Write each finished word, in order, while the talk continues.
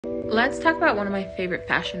Let's talk about one of my favorite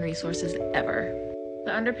fashion resources ever.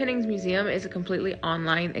 The Underpinnings Museum is a completely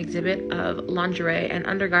online exhibit of lingerie and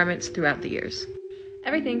undergarments throughout the years.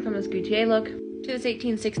 Everything from this Gucci look to this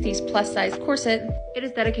 1860s plus-size corset, it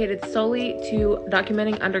is dedicated solely to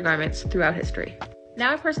documenting undergarments throughout history.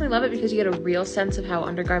 Now I personally love it because you get a real sense of how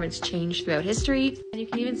undergarments change throughout history, and you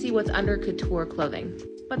can even see what's under couture clothing.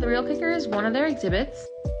 But the real kicker is one of their exhibits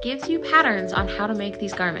gives you patterns on how to make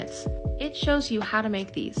these garments. It shows you how to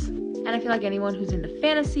make these. And I feel like anyone who's into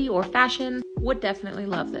fantasy or fashion would definitely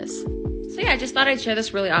love this. So yeah, I just thought I'd share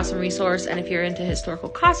this really awesome resource, and if you're into historical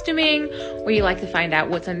costuming or you like to find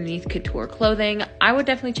out what's underneath couture clothing, I would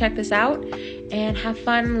definitely check this out and have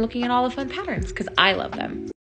fun looking at all the fun patterns because I love them.